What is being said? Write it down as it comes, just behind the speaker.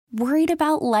Worried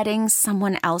about letting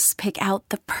someone else pick out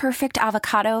the perfect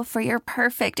avocado for your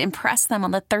perfect impress them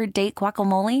on the third date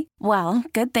guacamole? Well,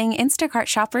 good thing Instacart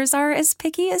shoppers are as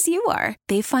picky as you are.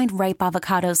 They find ripe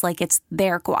avocados like it's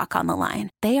their guac on the line.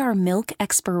 They are milk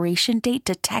expiration date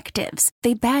detectives.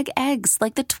 They bag eggs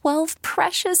like the 12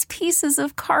 precious pieces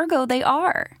of cargo they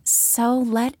are. So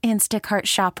let Instacart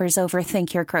shoppers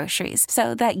overthink your groceries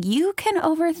so that you can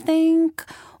overthink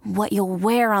what you'll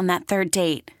wear on that third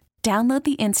date. Download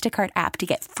the Instacart app to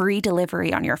get free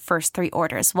delivery on your first 3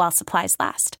 orders while supplies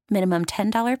last. Minimum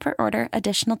 $10 per order.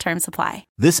 Additional terms apply.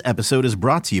 This episode is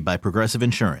brought to you by Progressive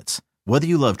Insurance. Whether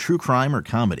you love true crime or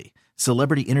comedy,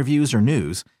 celebrity interviews or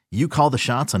news, you call the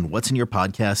shots on what's in your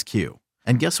podcast queue.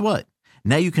 And guess what?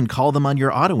 Now you can call them on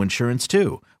your auto insurance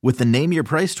too with the Name Your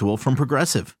Price tool from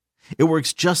Progressive. It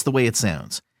works just the way it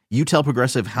sounds. You tell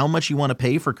Progressive how much you want to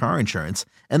pay for car insurance,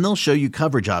 and they'll show you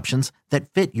coverage options that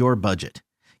fit your budget.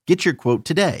 Get your quote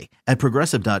today at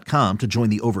Progressive.com to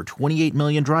join the over 28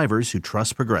 million drivers who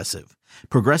trust Progressive.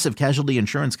 Progressive Casualty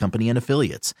Insurance Company and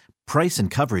Affiliates. Price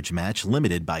and coverage match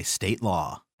limited by state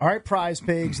law. All right, Prize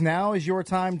Pigs, now is your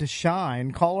time to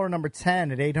shine. Caller number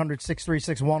 10 at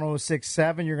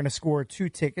 800-636-1067. You're going to score 2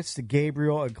 tickets to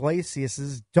Gabriel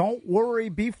Iglesias' Don't Worry,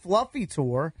 Be Fluffy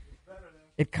tour.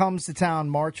 It comes to town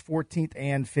March 14th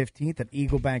and 15th at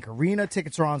Eagle Bank Arena.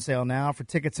 Tickets are on sale now. For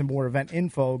tickets and more event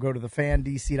info, go to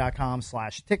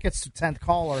thefandc.com/tickets. To 10th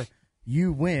caller,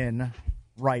 you win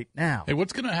right now. Hey,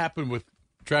 what's going to happen with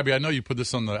Travis? I know you put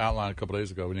this on the outline a couple days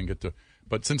ago. We didn't get to,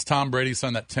 but since Tom Brady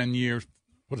signed that 10-year,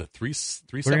 what is it,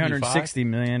 $360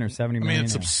 million or $70 million? I mean,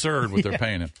 it's absurd what they're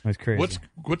paying him. That's crazy.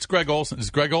 What's Greg Olsen?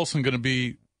 Is Greg Olsen going to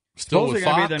be still with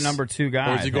Fox? Going to be the number 2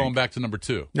 guy. Or is he going back to number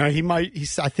 2? No, he might.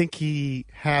 I think he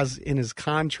has in his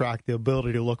contract the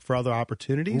ability to look for other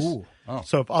opportunities. Oh.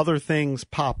 So if other things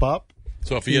pop up,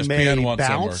 so if he ESPN wants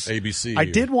bounce. him or ABC. I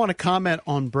did want to comment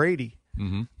on Brady.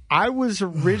 Mm-hmm. I was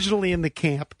originally in the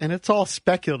camp, and it's all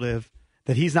speculative,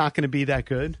 that he's not going to be that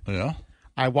good. Yeah.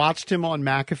 I watched him on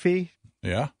McAfee.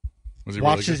 Yeah. Was he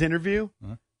watched really good? his interview.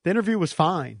 Uh-huh. The interview was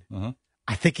fine. Uh-huh.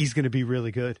 I think he's going to be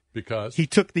really good. Because? He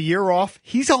took the year off.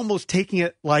 He's almost taking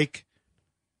it like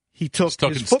he took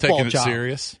his football taking job. It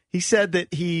serious? He said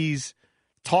that he's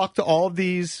talked to all of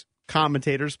these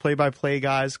commentators, play-by-play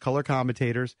guys, color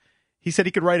commentators. He said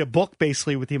he could write a book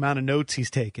basically with the amount of notes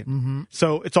he's taken. Mm-hmm.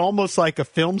 So it's almost like a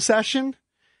film session,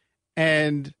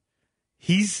 and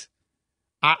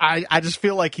I just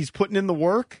feel like he's putting in the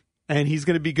work, and he's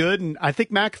going to be good. And I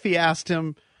think McAfee asked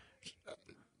him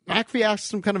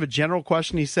kind of a general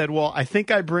question. He said, well, I think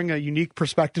I bring a unique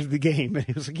perspective to the game. And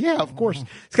he was like, yeah, of course.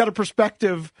 He's got a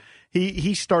perspective.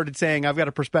 He started saying, I've got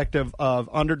a perspective of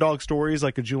underdog stories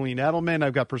like a Julian Edelman.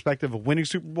 I've got perspective of winning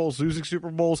Super Bowls, losing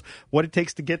Super Bowls, what it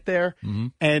takes to get there. Mm-hmm.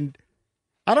 And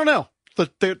I don't know.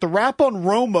 The rap on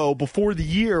Romo before the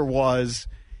year was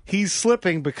he's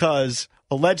slipping because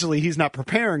allegedly he's not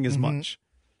preparing as much.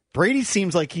 Brady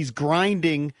seems like he's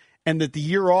grinding, and that the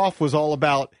year off was all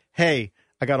about, hey,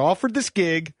 I got offered this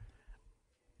gig.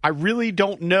 I really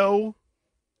don't know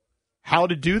how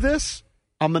to do this.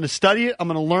 I'm going to study it. I'm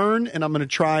going to learn, and I'm going to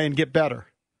try and get better.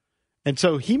 And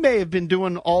so he may have been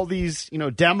doing all these,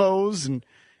 demos and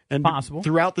possible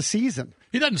throughout the season.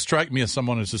 He doesn't strike me as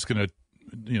someone who's just going to,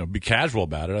 be casual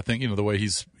about it. I think, the way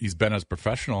he's been as a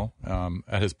professional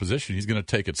at his position, he's going to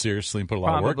take it seriously and put a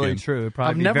lot of work in. Probably true.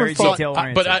 Probably I've never very thought,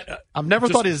 detail-oriented. I've never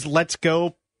thought his Let's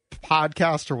Go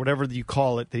podcast or whatever you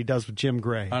call it that he does with Jim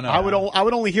Gray. I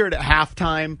would only hear it at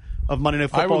halftime of Monday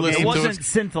Night Football games. It wasn't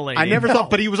scintillating. I never thought,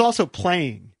 but he was also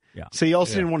playing. Yeah. So he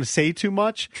also didn't want to say too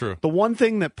much. True. The one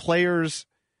thing that players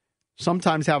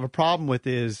sometimes have a problem with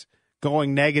is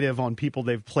going negative on people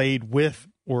they've played with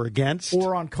or against.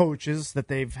 Or on coaches that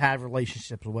they've had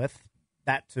relationships with.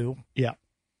 That too. Yeah.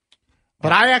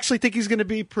 But I actually think he's going to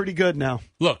be pretty good now.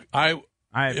 Look,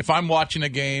 if I'm watching a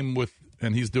game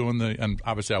and he's doing and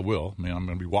obviously I will. I mean, I'm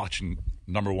going to be watching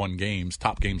number 1 games,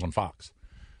 top games on Fox.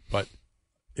 But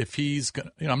if he's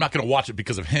going to, I'm not going to watch it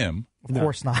because of him. Of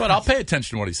course not. But I'll pay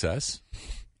attention to what he says.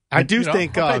 I do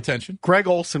think I'll pay attention. Greg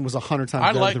Olsen was 100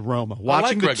 times better than Roma. I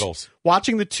like Greg Olsen.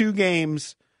 Watching the 2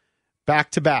 games back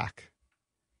to back,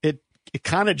 it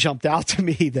kind of jumped out to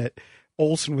me that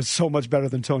Olsen was so much better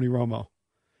than Tony Romo.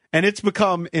 And it's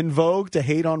become in vogue to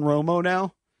hate on Romo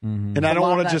now. Mm-hmm. And I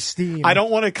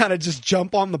don't want to kind of just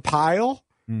jump on the pile.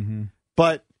 Mm-hmm.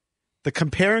 But the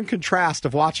compare and contrast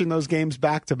of watching those games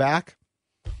back to back,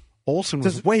 Olsen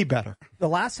was way better. The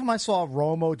last time I saw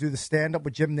Romo do the stand-up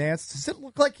with Jim Nantz, does it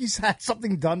look like he's had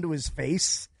something done to his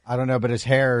face? I don't know, but his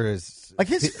hair is like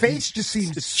his face just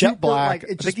seems it's super jet black. Like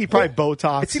it I think he pulled- probably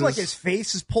Botox. It seemed like his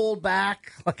face is pulled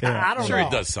back. Like I I'm don't sure know. he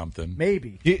does something.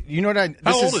 Maybe. You know what?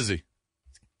 How old is he?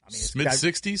 It's Mid got-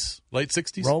 60s? Late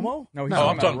 60s? Romo? No, he's Oh,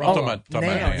 I'm talking about Nance.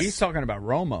 Nance. He's talking about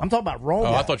Romo. I'm talking about Romo.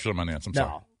 Oh, I thought you were talking about Nance. I'm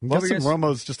sorry. No. Listen,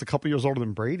 Romo's just a couple years older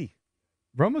than Brady.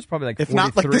 Romo's probably like If 43,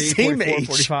 not like the same 44, age.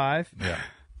 45.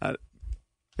 Yeah.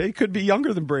 He could be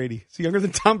younger than Brady. Is he younger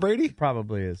than Tom Brady?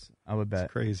 Probably is. I would bet.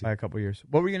 It's crazy. By a couple years.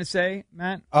 What were you going to say,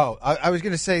 Matt? Oh, I was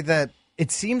going to say that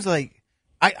it seems like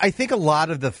I think a lot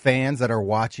of the fans that are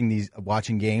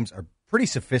watching games are pretty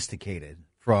sophisticated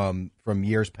from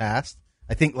years past.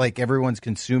 I think like everyone's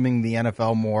consuming the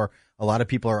NFL more. A lot of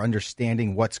people are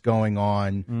understanding what's going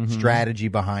on, strategy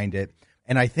behind it.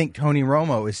 And I think Tony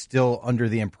Romo is still under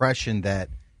the impression that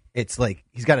it's like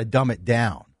he's got to dumb it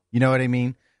down. You know what I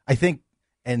mean? I think,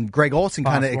 and Greg Olson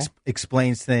kind of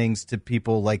explains things to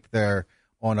people like they're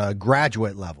on a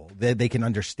graduate level. They can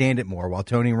understand it more, while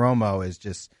Tony Romo is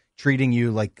just treating you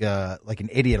like an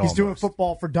idiot. He's almost. doing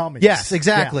football for dummies. Yes,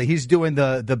 exactly. Yeah. He's doing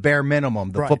the bare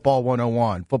minimum, the Right. football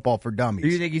 101, football for dummies. Do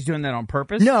you think he's doing that on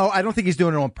purpose? No, I don't think he's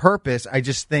doing it on purpose. I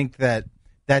just think that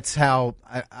that's how,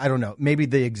 I don't know, maybe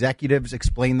the executives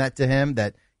explain that to him,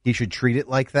 that he should treat it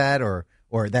like that, or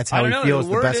that's I how don't he know. feels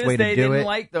the the best word way is to they do didn't it.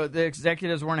 like the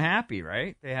executives weren't happy,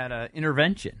 right? They had an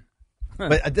intervention.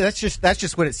 But that's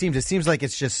just what it seems. It seems like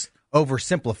it's just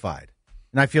oversimplified.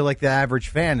 And I feel like the average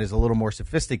fan is a little more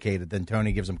sophisticated than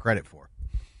Tony gives him credit for.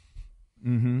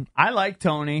 Mm-hmm. I like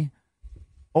Tony.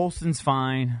 Olsen's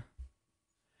fine.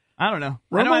 I don't know.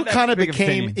 I don't Romo have that kind of big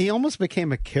became, he almost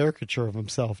became a caricature of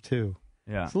himself, too.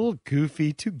 Yeah. It's a little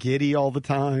goofy, too giddy all the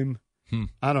time.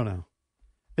 I don't know.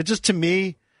 It just, to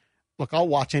me, look, I'll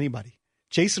watch anybody.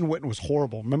 Jason Witten was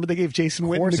horrible. Remember they gave Jason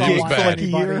Witten course the I'll gig watch for like a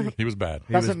anybody. year? He was bad.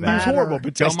 Doesn't He was matter. horrible,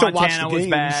 but Joe I still watched Montana the was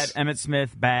games. bad. Emmett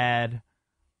Smith, bad.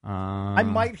 I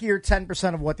might hear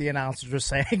 10% of what the announcers are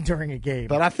saying during a game.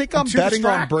 But I think I'm too betting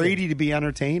on distracted. Brady to be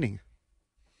entertaining.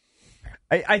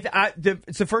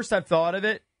 It's the first I've thought of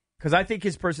it, because I think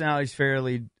his personality is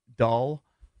fairly dull.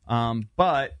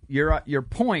 But your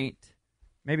point,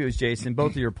 maybe it was Jason,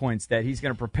 both of your points, that he's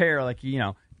going to prepare, like,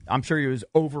 I'm sure he was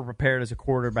over-prepared as a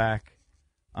quarterback.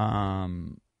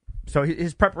 So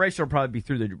his preparation will probably be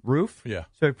through the roof. Yeah.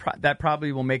 So that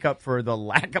probably will make up for the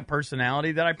lack of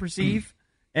personality that I perceive.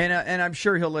 And I'm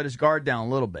sure he'll let his guard down a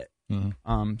little bit.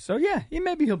 So yeah,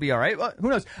 maybe he'll be all right. Well, who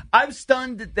knows? I'm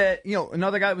stunned that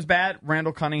another guy was bad.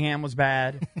 Randall Cunningham was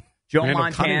bad. Joe Randall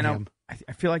Montana. Cunningham.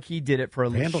 I feel like he did it for a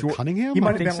Randall short. Cunningham? he might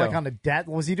have think been like so. on the desk.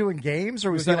 Was he doing games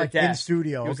or was He he was like at a in desk.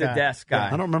 studio? He was Okay. a desk guy.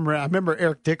 I don't remember. I remember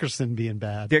Eric Dickerson being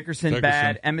bad. Dickerson Dickerson.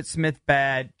 bad. Emmett Smith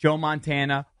bad. Joe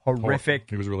Montana horrific.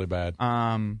 He was really bad.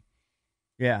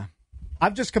 Yeah.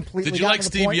 I've just completely. Did you gotten like to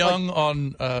the Steve point, Young like,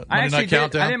 on I Monday actually Night did.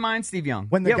 Countdown? I didn't mind Steve Young.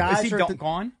 when the yeah, guys is he are at the-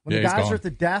 gone? when Yeah, the he's guys gone. are at the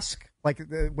desk, like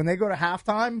when they go to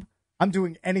halftime, I'm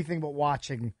doing anything but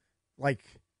watching, like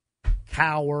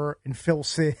Cower and Phil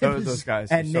Simms, Those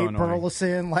guys are and so Nate annoying.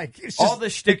 Burleson. Like it's just, All the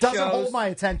shtick it doesn't shows. hold my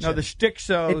attention. No, the shtick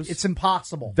shows. It's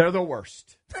impossible. They're the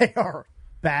worst. They are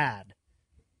bad.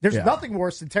 There's Yeah. nothing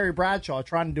worse than Terry Bradshaw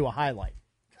trying to do a highlight.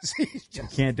 'Cause he's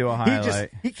just, Can't do a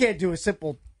highlight. he can't do a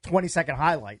simple 20-second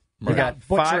highlight. We got Without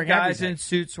 5 butchering guys everything. in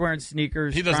suits wearing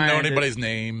sneakers. He doesn't know trying to- anybody's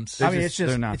names. They're I mean, just- it's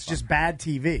they're not just fun. bad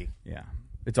TV. Yeah,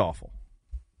 it's awful.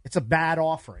 It's a bad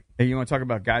offering. Hey, you want to talk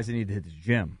about guys that need to hit the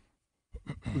gym?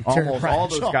 Terry Almost all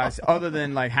those Bradshaw. guys, other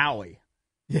than like Howie.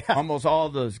 Yeah. Almost all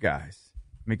those guys.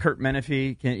 I mean, Kurt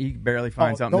Menefee, he barely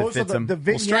finds something that those fits are him. the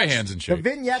vignettes. Strahan's in shape. The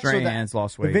vignettes are Strahan's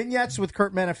lost weight. The vignettes with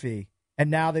Kurt Menefee, and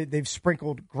now they've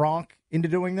sprinkled Gronk into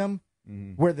doing them,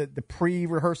 where the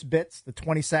pre-rehearsed bits, the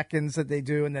 20 seconds that they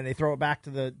do, and then they throw it back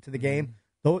to the game.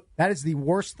 Though that is the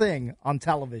worst thing on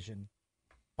television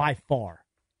by far.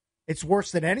 It's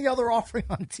worse than any other offering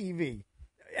on TV.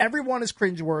 Everyone is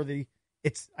cringeworthy.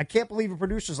 I can't believe a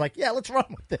producer's like, yeah, let's run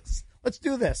with this. Let's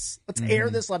do this. Let's air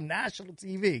this on national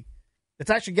TV. It's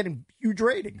actually getting huge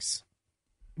ratings.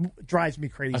 It drives me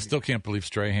crazy. I still can't believe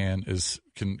Strahan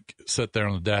can sit there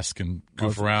on the desk and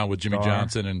goof around with Jimmy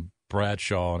Johnson and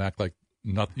Bradshaw and act like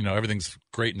nothing. Everything's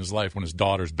great in his life when his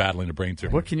daughter's battling a brain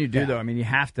tumor. What can you do, though? I mean, you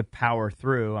have to power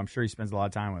through. I'm sure he spends a lot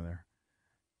of time with her.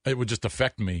 It would just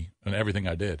affect me and everything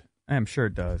I did. I'm sure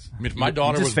it does. I mean, if my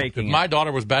daughter You're just faking it. my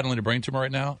daughter was battling a brain tumor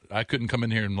right now, I couldn't come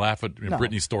in here and laugh at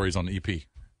Britney's stories on EP.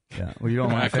 Yeah. Well, you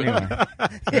don't I laugh couldn't. anyway.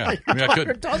 Yeah, I mean, I Doctor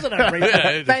couldn't. doesn't have ratings.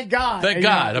 Yeah, Thank God. Thank You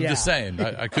God. know, I'm yeah. just saying.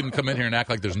 I couldn't come in here and act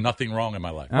like there's nothing wrong in my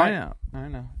life. I know.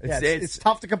 Yeah, it's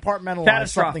tough to compartmentalize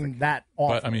catastrophic. something that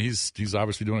awful. But I mean, he's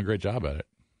obviously doing a great job at it.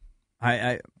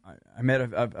 I met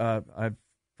a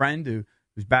friend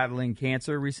who's who's battling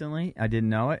cancer recently. I didn't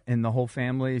know it, and the whole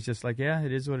family is just like, yeah,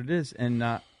 it is what it is. And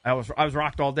I was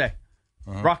rocked all day.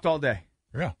 Rocked all day.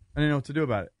 Yeah. I didn't know what to do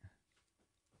about it.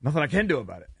 Nothing I can do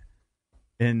about it.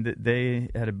 And they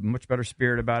had a much better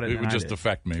spirit about it. It would just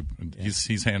affect me. Yeah.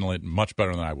 He's handling it much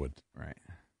better than I would. Right.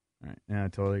 Yeah, I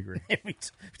totally agree. we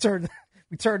turned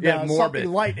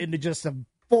something light into just a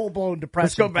full-blown depression.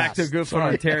 Let's go back to good fun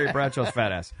on Terry Bradshaw's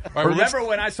fat ass. Right, remember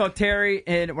when I saw Terry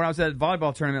when I was at a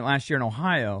volleyball tournament last year in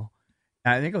Ohio?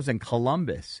 I think it was in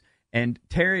Columbus. And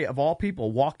Terry, of all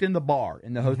people, walked in the bar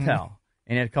in the hotel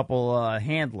and had a couple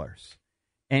handlers.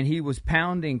 And he was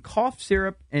pounding cough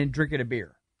syrup and drinking a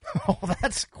beer. Oh,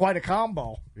 that's quite a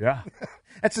combo. Yeah.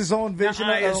 That's his own vision.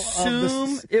 I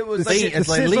assume it was it's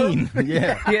like lean.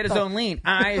 Yeah. He had his own lean.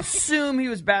 I assume he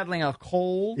was battling a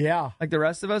cold. Yeah. Like the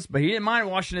rest of us, but he didn't mind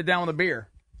washing it down with a beer.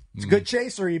 It's a good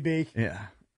chaser, EB. Yeah.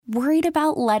 Worried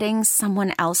about letting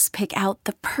someone else pick out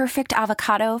the perfect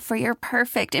avocado for your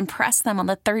perfect impress them on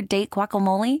the third date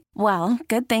guacamole? Well,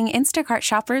 good thing Instacart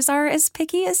shoppers are as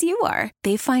picky as you are.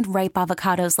 They find ripe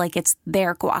avocados like it's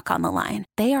their guac on the line.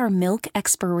 They are milk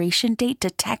expiration date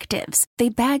detectives. They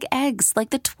bag eggs like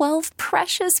the 12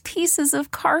 precious pieces of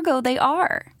cargo they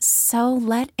are. So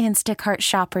let Instacart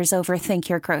shoppers overthink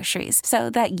your groceries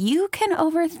so that you can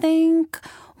overthink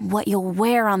what you'll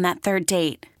wear on that third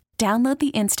date. Download the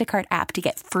Instacart app to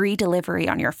get free delivery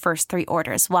on your first 3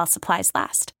 orders while supplies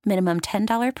last. Minimum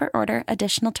 $10 per order.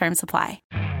 Additional terms apply.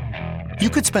 You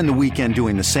could spend the weekend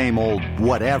doing the same old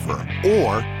whatever,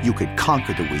 or you could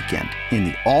conquer the weekend in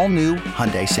the all-new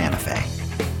Hyundai Santa Fe.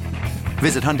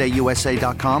 Visit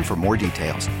HyundaiUSA.com for more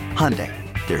details. Hyundai,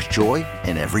 there's joy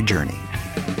in every journey.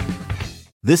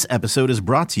 This episode is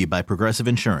brought to you by Progressive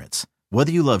Insurance.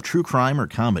 Whether you love true crime or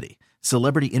comedy,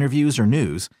 celebrity interviews or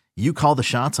news, you call the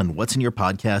shots on what's in your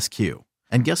podcast queue.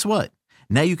 And guess what?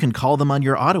 Now you can call them on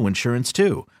your auto insurance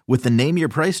too with the Name Your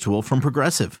Price tool from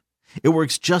Progressive. It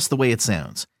works just the way it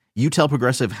sounds. You tell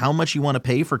Progressive how much you want to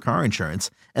pay for car insurance,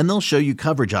 and they'll show you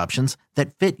coverage options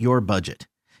that fit your budget.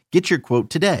 Get your quote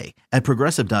today at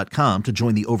Progressive.com to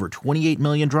join the over 28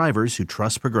 million drivers who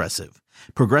trust Progressive.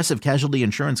 Progressive Casualty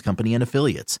Insurance Company and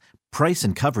Affiliates. Price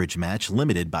and coverage match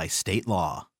limited by state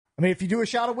law. I mean, if you do a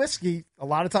shot of whiskey, a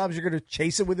lot of times you're going to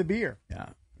chase it with a beer.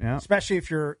 Yeah. Especially if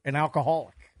you're an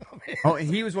alcoholic. And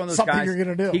he was one of those Something guys. you're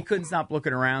going to do. He couldn't stop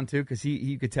looking around, too, because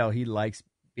you could tell he likes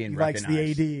being recognized. He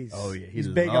likes the ADs. Oh, yeah. He's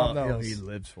big on those. He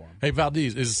lives for them. Hey,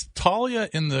 Valdez, is Talia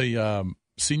in the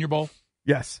Senior Bowl?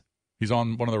 Yes. He's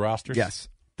on one of the rosters? Yes.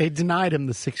 They denied him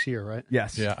the 6th year, right?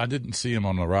 Yes. Yeah, I didn't see him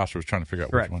on the roster. I was trying to figure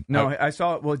out Correct. which one. No, I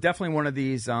saw, definitely one of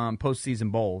these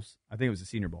postseason bowls. I think it was the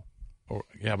Senior Bowl.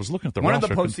 I was looking at the one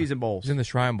roster. of the postseason bowls. He's in the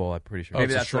Shrine Bowl, I'm pretty sure.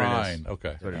 Maybe it's that's a what it Shrine. is. Okay.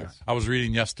 That's what it is. I was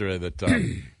reading yesterday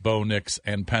that Bo Nix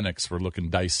and Penix were looking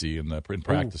dicey in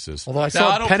practices. Although I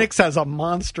saw Penix has a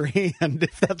monster hand.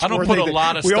 If that's I don't worth put a anything.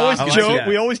 lot of we stock.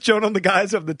 We always joke on the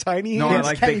guys of the tiny No, hands. I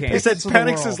like big They hands. said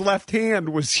Penix's left hand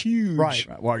was huge. Right.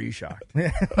 Why are you shocked?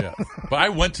 Yeah. But I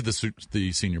went to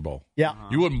the Senior Bowl. Yeah.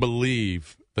 You wouldn't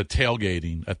believe the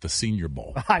tailgating at the Senior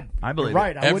Bowl. I believe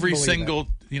right. it. I every wouldn't believe single,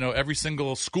 every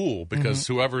single school, because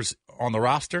whoever's on the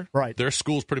roster, Right. their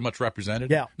school's pretty much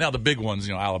represented. Yeah. Now the big ones,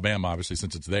 Alabama, obviously,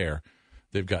 since it's there,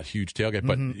 they've got huge tailgate.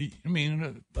 But I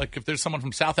mean, like if there's someone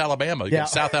from South Alabama, you Yeah. get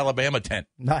South Alabama tent.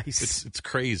 Nice. It's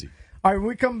crazy. All right, when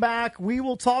we come back, we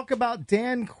will talk about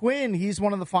Dan Quinn. He's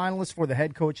one of the finalists for the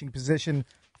head coaching position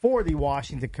for the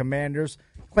Washington Commanders.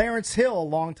 Clarence Hill, a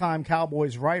longtime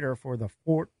Cowboys writer for the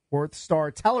Fort Worth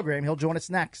Star-Telegram. He'll join us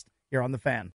next here on The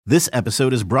Fan. This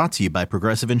episode is brought to you by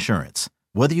Progressive Insurance.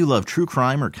 Whether you love true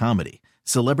crime or comedy,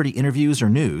 celebrity interviews or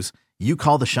news, you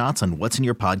call the shots on what's in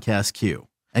your podcast queue.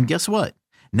 And guess what?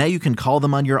 Now you can call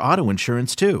them on your auto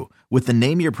insurance too with the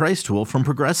Name Your Price tool from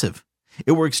Progressive.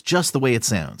 It works just the way it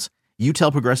sounds. You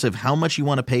tell Progressive how much you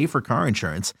want to pay for car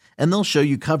insurance, and they'll show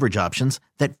you coverage options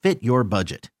that fit your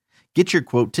budget. Get your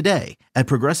quote today at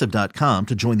Progressive.com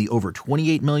to join the over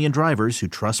 28 million drivers who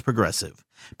trust Progressive.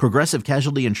 Progressive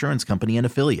Casualty Insurance Company and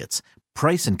Affiliates.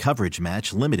 Price and coverage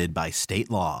match limited by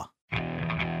state law.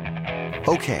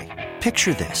 Okay,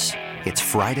 picture this. It's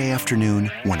Friday afternoon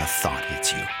when a thought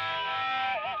hits you.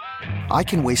 I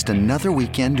can waste another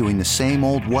weekend doing the same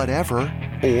old whatever,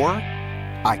 or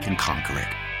I can conquer it.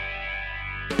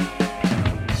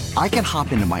 I can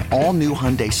hop into my all-new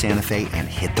Hyundai Santa Fe and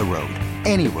hit the road.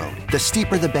 Any road. The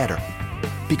steeper, the better.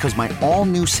 Because my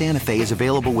all-new Santa Fe is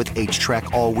available with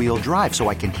H-Track all-wheel drive, so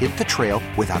I can hit the trail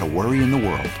without a worry in the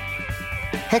world.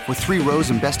 Heck, with 3 rows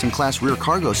and best-in-class rear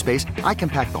cargo space, I can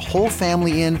pack the whole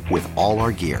family in with all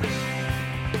our gear.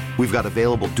 We've got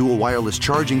available dual wireless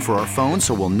charging for our phones,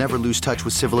 so we'll never lose touch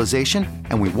with civilization,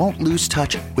 and we won't lose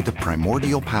touch with the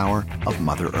primordial power of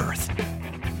Mother Earth.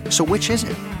 So which is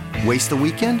it? Waste the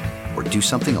weekend or do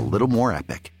something a little more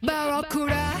epic?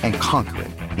 And conquer it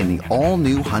in the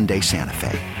all-new Hyundai Santa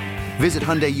Fe. Visit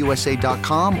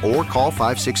HyundaiUSA.com or call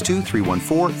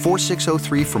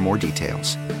 562-314-4603 for more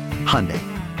details. Hyundai,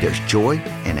 there's joy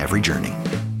in every journey.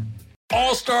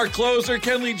 All-star closer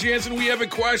Kenley Jansen, we have a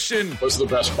question. What's the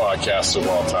best podcast of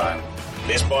all time?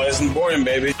 Baseball isn't boring,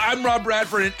 baby. I'm Rob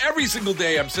Bradford, and every single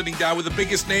day I'm sitting down with the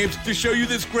biggest names to show you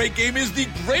this great game is the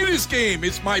greatest game.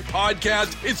 It's my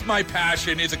podcast. It's my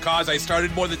passion. It's a cause I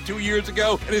started more than 2 years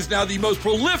ago and is now the most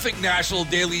prolific national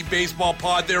daily baseball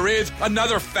pod there is.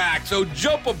 Another fact, so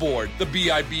jump aboard the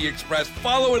BIB Express.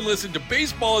 Follow and listen to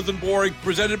Baseball Isn't Boring,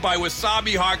 presented by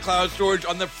Wasabi Hot Cloud Storage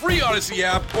on the free Odyssey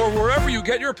app or wherever you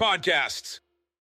get your podcasts.